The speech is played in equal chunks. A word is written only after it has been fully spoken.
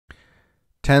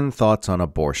10 Thoughts on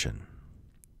Abortion.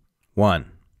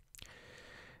 1.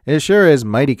 It sure is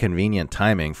mighty convenient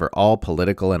timing for all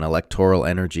political and electoral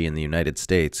energy in the United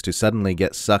States to suddenly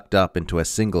get sucked up into a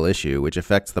single issue which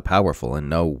affects the powerful in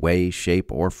no way,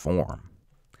 shape, or form.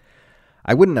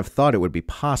 I wouldn't have thought it would be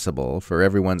possible for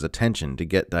everyone's attention to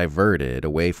get diverted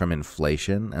away from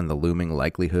inflation and the looming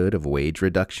likelihood of wage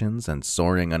reductions and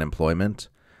soaring unemployment,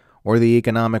 or the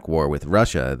economic war with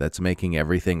Russia that's making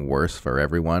everything worse for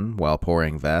everyone while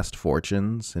pouring vast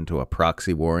fortunes into a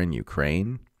proxy war in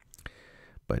Ukraine.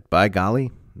 But by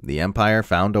golly, the empire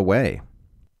found a way.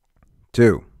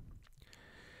 2.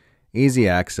 Easy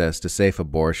access to safe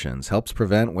abortions helps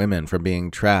prevent women from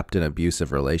being trapped in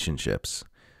abusive relationships,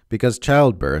 because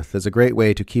childbirth is a great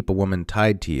way to keep a woman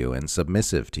tied to you and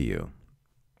submissive to you.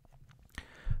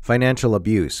 Financial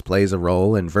abuse plays a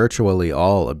role in virtually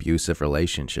all abusive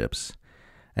relationships,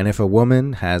 and if a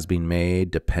woman has been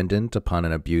made dependent upon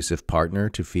an abusive partner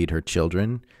to feed her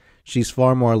children, she's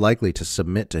far more likely to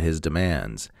submit to his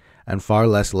demands, and far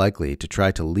less likely to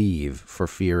try to leave for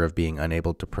fear of being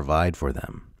unable to provide for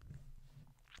them.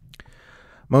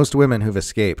 Most women who've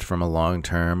escaped from a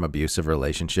long-term abusive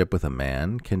relationship with a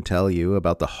man can tell you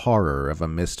about the horror of a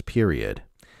missed period,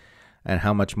 and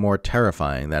how much more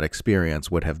terrifying that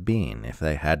experience would have been if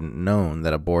they hadn't known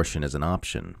that abortion is an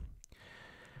option.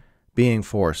 Being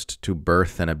forced to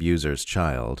birth an abuser's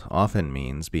child often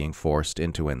means being forced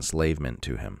into enslavement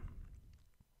to him.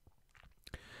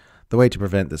 The way to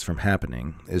prevent this from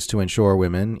happening is to ensure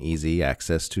women easy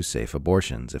access to safe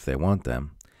abortions if they want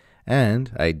them,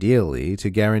 and, ideally,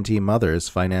 to guarantee mothers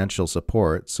financial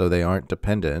support so they aren't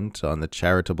dependent on the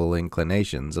charitable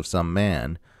inclinations of some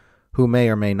man who may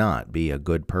or may not be a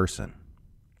good person.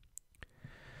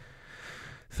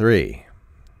 3.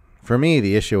 For me,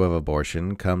 the issue of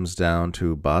abortion comes down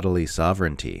to bodily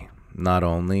sovereignty, not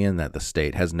only in that the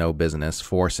state has no business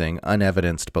forcing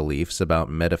unevidenced beliefs about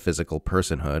metaphysical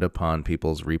personhood upon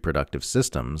people's reproductive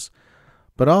systems,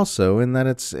 but also in that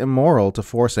it's immoral to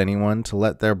force anyone to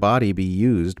let their body be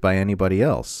used by anybody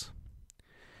else.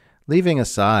 Leaving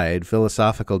aside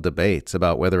philosophical debates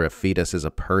about whether a fetus is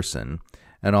a person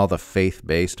and all the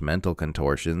faith-based mental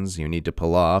contortions you need to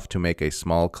pull off to make a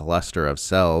small cluster of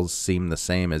cells seem the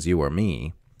same as you or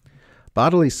me,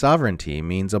 bodily sovereignty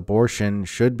means abortion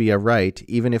should be a right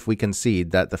even if we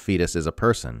concede that the fetus is a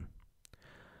person.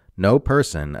 No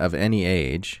person of any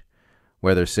age,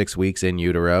 whether 6 weeks in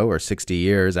utero or 60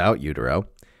 years out utero,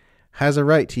 has a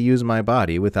right to use my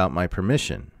body without my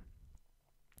permission.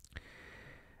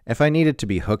 If I needed to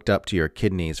be hooked up to your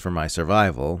kidneys for my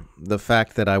survival, the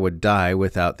fact that I would die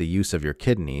without the use of your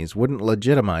kidneys wouldn't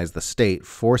legitimize the state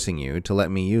forcing you to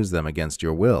let me use them against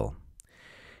your will.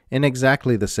 In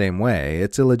exactly the same way,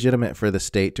 it's illegitimate for the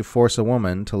state to force a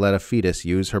woman to let a fetus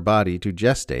use her body to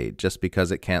gestate just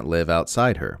because it can't live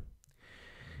outside her.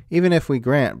 Even if we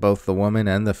grant both the woman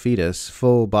and the fetus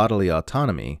full bodily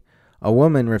autonomy, a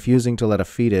woman refusing to let a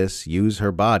fetus use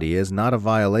her body is not a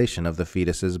violation of the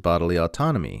fetus's bodily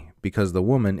autonomy, because the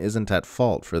woman isn't at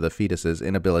fault for the fetus's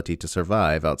inability to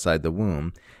survive outside the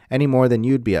womb any more than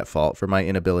you'd be at fault for my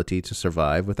inability to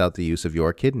survive without the use of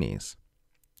your kidneys.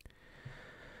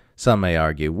 Some may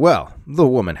argue, well, the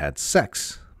woman had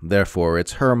sex, therefore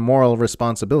it's her moral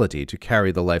responsibility to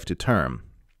carry the life to term.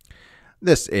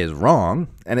 This is wrong,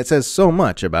 and it says so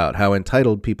much about how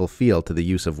entitled people feel to the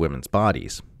use of women's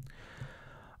bodies.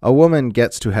 A woman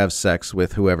gets to have sex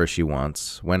with whoever she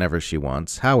wants, whenever she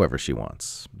wants, however she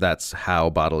wants. That's how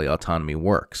bodily autonomy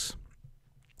works.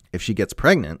 If she gets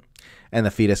pregnant, and the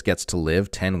fetus gets to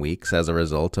live 10 weeks as a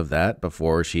result of that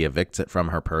before she evicts it from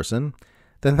her person,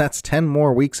 then that's 10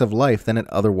 more weeks of life than it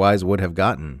otherwise would have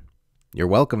gotten. You're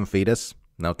welcome, fetus.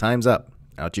 Now time's up.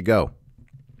 Out you go.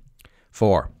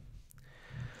 4.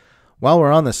 While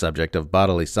we're on the subject of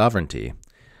bodily sovereignty,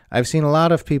 I've seen a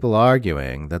lot of people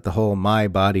arguing that the whole my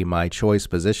body, my choice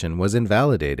position was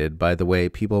invalidated by the way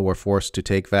people were forced to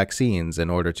take vaccines in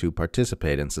order to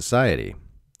participate in society.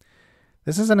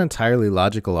 This is an entirely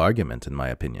logical argument, in my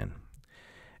opinion.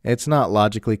 It's not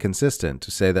logically consistent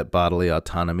to say that bodily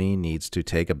autonomy needs to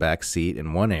take a back seat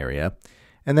in one area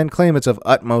and then claim it's of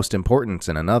utmost importance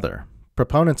in another.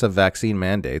 Proponents of vaccine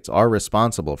mandates are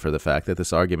responsible for the fact that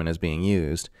this argument is being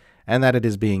used and that it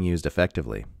is being used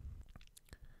effectively.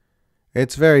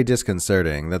 It's very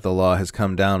disconcerting that the law has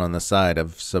come down on the side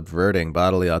of subverting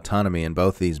bodily autonomy in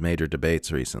both these major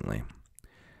debates recently.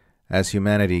 As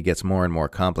humanity gets more and more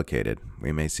complicated,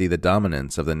 we may see the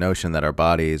dominance of the notion that our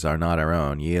bodies are not our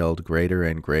own yield greater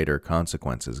and greater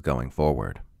consequences going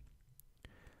forward.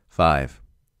 5.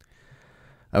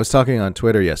 I was talking on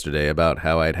Twitter yesterday about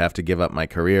how I'd have to give up my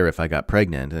career if I got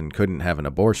pregnant and couldn't have an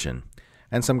abortion,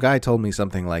 And some guy told me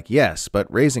something like, yes,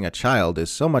 but raising a child is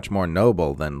so much more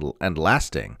noble and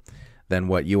lasting than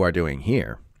what you are doing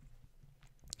here.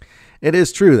 It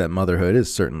is true that motherhood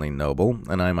is certainly noble,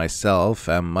 and I myself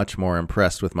am much more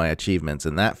impressed with my achievements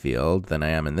in that field than I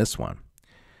am in this one.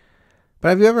 But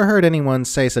have you ever heard anyone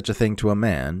say such a thing to a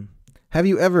man? Have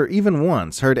you ever, even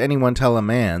once, heard anyone tell a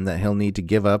man that he'll need to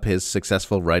give up his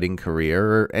successful writing career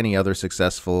or any other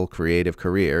successful creative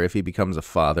career if he becomes a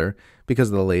father,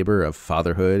 because the labor of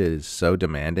fatherhood is so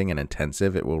demanding and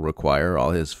intensive it will require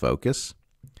all his focus?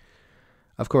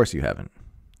 Of course you haven't,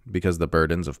 because the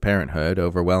burdens of parenthood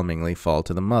overwhelmingly fall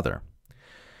to the mother.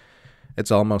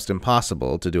 It's almost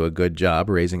impossible to do a good job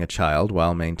raising a child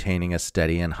while maintaining a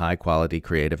steady and high-quality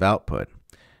creative output,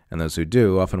 and those who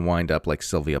do often wind up like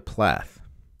Sylvia Plath.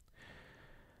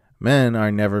 Men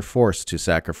are never forced to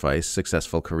sacrifice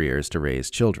successful careers to raise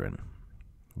children.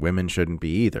 Women shouldn't be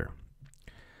either.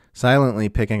 Silently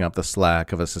picking up the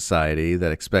slack of a society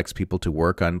that expects people to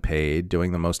work unpaid,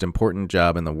 doing the most important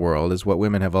job in the world, is what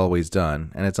women have always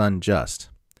done, and it's unjust.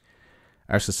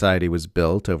 Our society was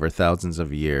built over thousands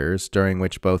of years, during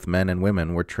which both men and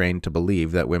women were trained to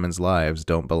believe that women's lives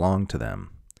don't belong to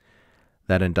them.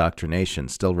 That indoctrination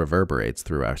still reverberates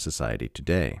through our society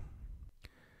today.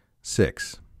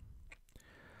 6.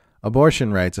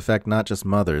 Abortion rights affect not just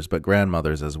mothers, but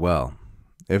grandmothers as well.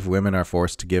 If women are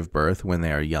forced to give birth when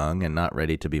they are young and not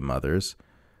ready to be mothers,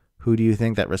 who do you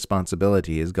think that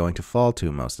responsibility is going to fall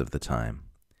to most of the time?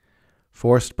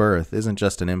 Forced birth isn't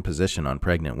just an imposition on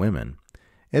pregnant women.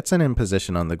 It's an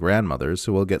imposition on the grandmothers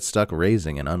who will get stuck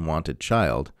raising an unwanted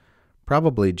child,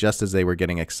 probably just as they were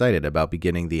getting excited about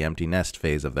beginning the empty nest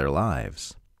phase of their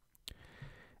lives.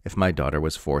 If my daughter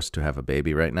was forced to have a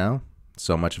baby right now,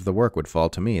 so much of the work would fall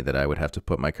to me that I would have to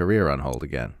put my career on hold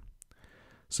again.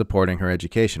 Supporting her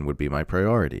education would be my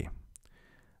priority.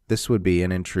 This would be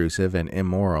an intrusive and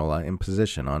immoral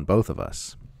imposition on both of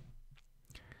us.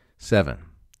 7.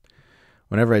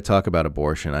 Whenever I talk about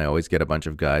abortion, I always get a bunch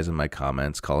of guys in my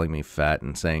comments calling me fat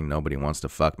and saying nobody wants to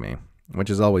fuck me, which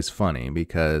is always funny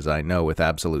because I know with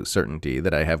absolute certainty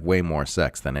that I have way more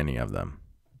sex than any of them.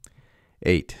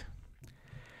 8.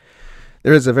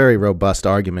 There is a very robust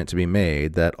argument to be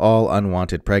made that all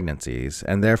unwanted pregnancies,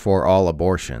 and therefore all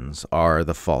abortions, are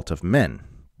the fault of men.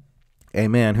 A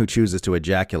man who chooses to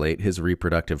ejaculate his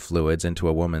reproductive fluids into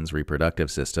a woman's reproductive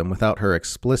system without her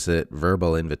explicit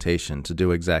verbal invitation to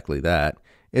do exactly that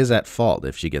is at fault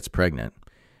if she gets pregnant,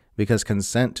 because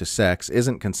consent to sex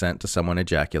isn't consent to someone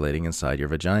ejaculating inside your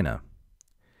vagina.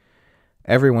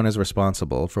 Everyone is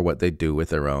responsible for what they do with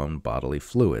their own bodily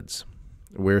fluids.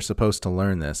 We're supposed to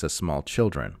learn this as small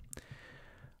children.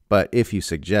 But if you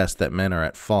suggest that men are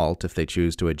at fault if they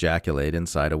choose to ejaculate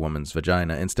inside a woman's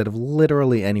vagina instead of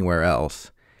literally anywhere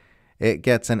else, it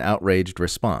gets an outraged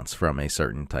response from a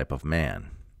certain type of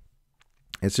man.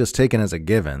 It's just taken as a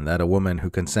given that a woman who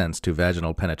consents to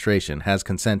vaginal penetration has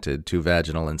consented to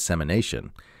vaginal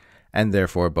insemination, and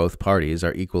therefore both parties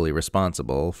are equally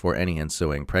responsible for any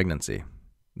ensuing pregnancy.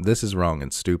 This is wrong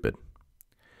and stupid.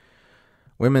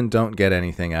 Women don't get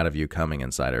anything out of you coming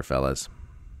inside her, fellas.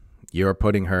 You're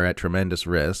putting her at tremendous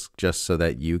risk just so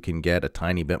that you can get a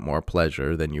tiny bit more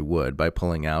pleasure than you would by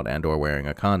pulling out and or wearing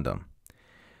a condom.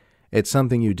 It's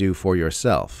something you do for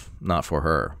yourself, not for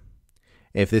her.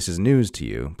 If this is news to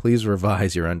you, please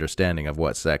revise your understanding of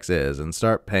what sex is and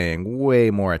start paying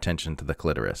way more attention to the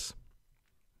clitoris.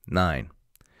 9.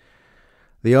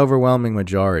 The overwhelming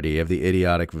majority of the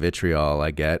idiotic vitriol I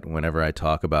get whenever I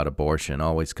talk about abortion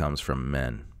always comes from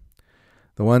men.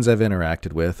 The ones I've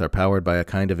interacted with are powered by a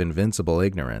kind of invincible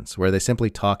ignorance, where they simply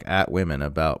talk at women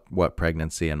about what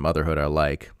pregnancy and motherhood are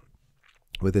like,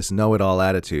 with this know-it-all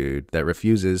attitude that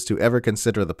refuses to ever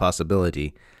consider the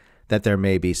possibility that there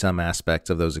may be some aspects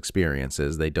of those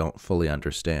experiences they don't fully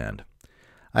understand.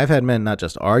 I've had men not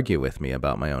just argue with me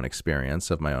about my own experience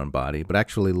of my own body, but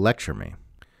actually lecture me.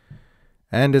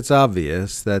 And it's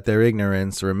obvious that their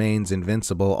ignorance remains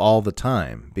invincible all the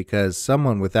time, because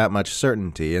someone with that much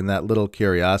certainty and that little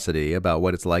curiosity about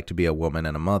what it's like to be a woman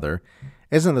and a mother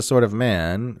isn't the sort of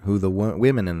man who the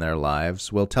women in their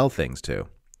lives will tell things to.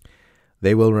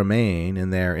 They will remain in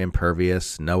their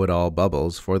impervious, know-it-all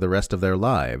bubbles for the rest of their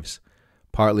lives,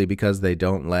 partly because they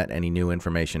don't let any new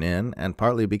information in, and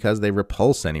partly because they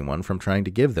repulse anyone from trying to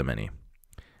give them any.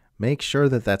 Make sure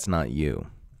that that's not you.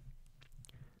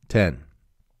 10.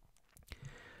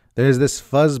 There's this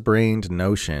fuzz-brained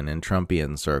notion in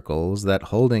Trumpian circles that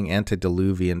holding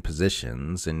antediluvian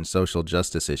positions in social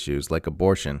justice issues like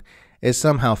abortion is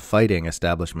somehow fighting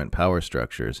establishment power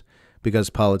structures, because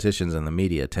politicians and the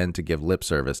media tend to give lip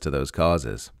service to those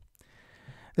causes.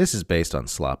 This is based on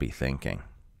sloppy thinking.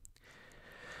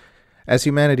 As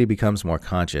humanity becomes more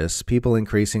conscious, people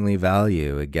increasingly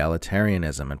value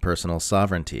egalitarianism and personal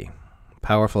sovereignty.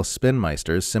 Powerful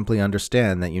spinmeisters simply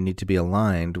understand that you need to be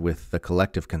aligned with the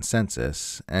collective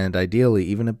consensus, and ideally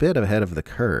even a bit ahead of the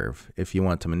curve if you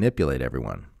want to manipulate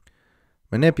everyone.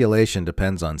 Manipulation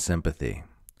depends on sympathy.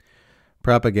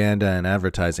 Propaganda and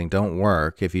advertising don't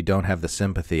work if you don't have the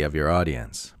sympathy of your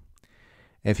audience.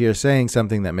 If you're saying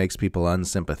something that makes people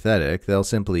unsympathetic, they'll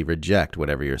simply reject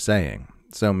whatever you're saying.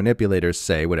 So manipulators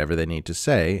say whatever they need to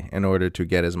say in order to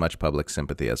get as much public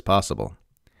sympathy as possible.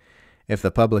 If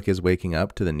the public is waking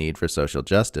up to the need for social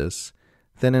justice,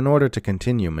 then in order to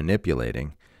continue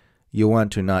manipulating, you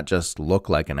want to not just look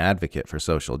like an advocate for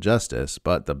social justice,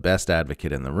 but the best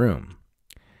advocate in the room.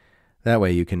 That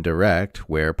way you can direct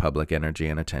where public energy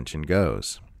and attention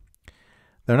goes.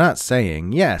 They're not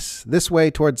saying, yes, this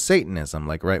way toward Satanism,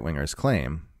 like right-wingers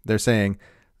claim. They're saying,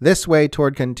 this way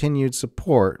toward continued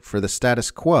support for the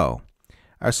status quo.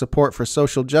 Our support for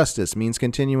social justice means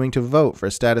continuing to vote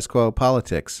for status quo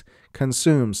politics,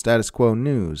 consume status quo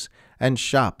news, and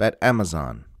shop at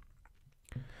Amazon.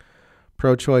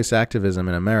 Pro-choice activism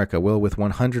in America will with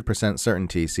 100%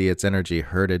 certainty see its energy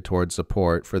herded toward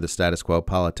support for the status quo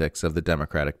politics of the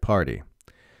Democratic Party.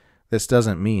 This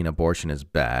doesn't mean abortion is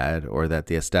bad or that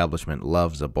the establishment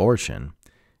loves abortion.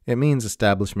 It means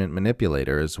establishment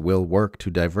manipulators will work to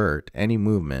divert any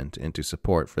movement into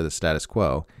support for the status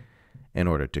quo in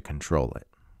order to control it.